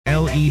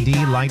LED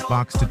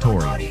Lightbox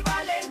tutorial.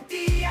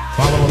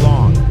 Follow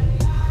along.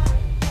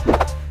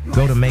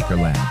 Go to Maker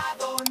Lab.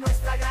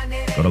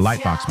 Go to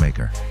Lightbox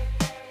Maker.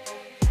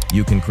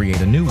 You can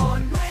create a new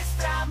one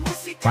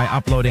by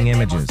uploading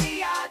images.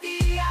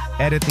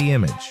 Edit the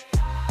image.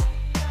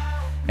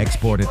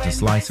 Export it to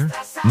slicer.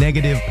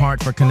 Negative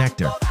part for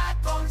connector.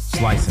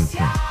 Slice and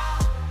print.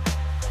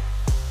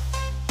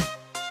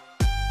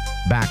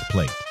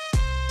 Backplate.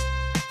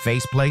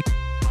 Faceplate.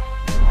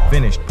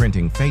 Finished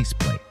printing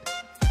faceplate.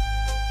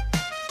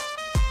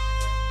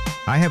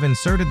 I have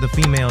inserted the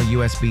female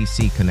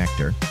USB-C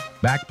connector,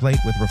 backplate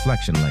with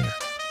reflection layer.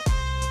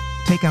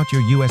 Take out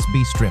your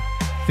USB strip.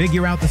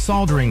 Figure out the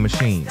soldering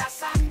machine.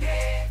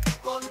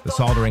 The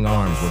soldering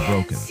arms were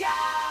broken.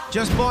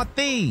 Just bought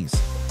these.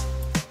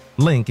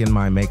 Link in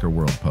my Maker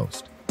World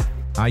post.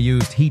 I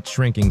used heat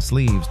shrinking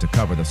sleeves to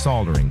cover the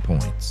soldering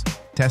points,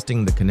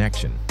 testing the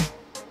connection.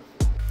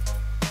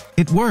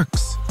 It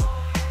works.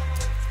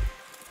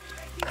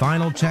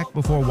 Final check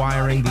before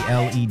wiring the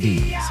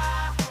LEDs.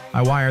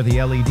 I wire the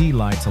LED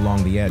lights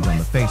along the edge on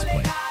the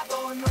faceplate.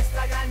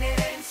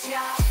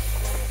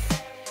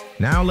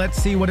 Now let's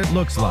see what it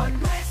looks like.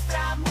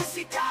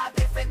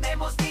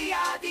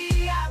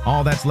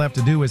 All that's left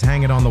to do is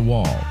hang it on the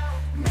wall.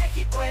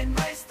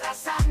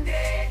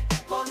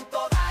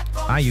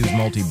 I use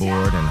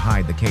multi-board and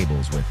hide the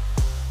cables with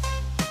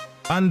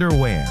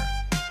underwear.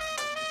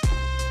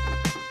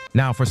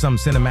 Now for some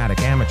cinematic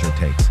amateur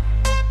takes.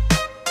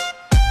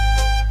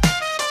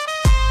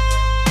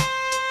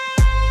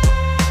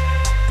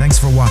 Thanks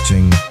for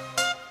watching.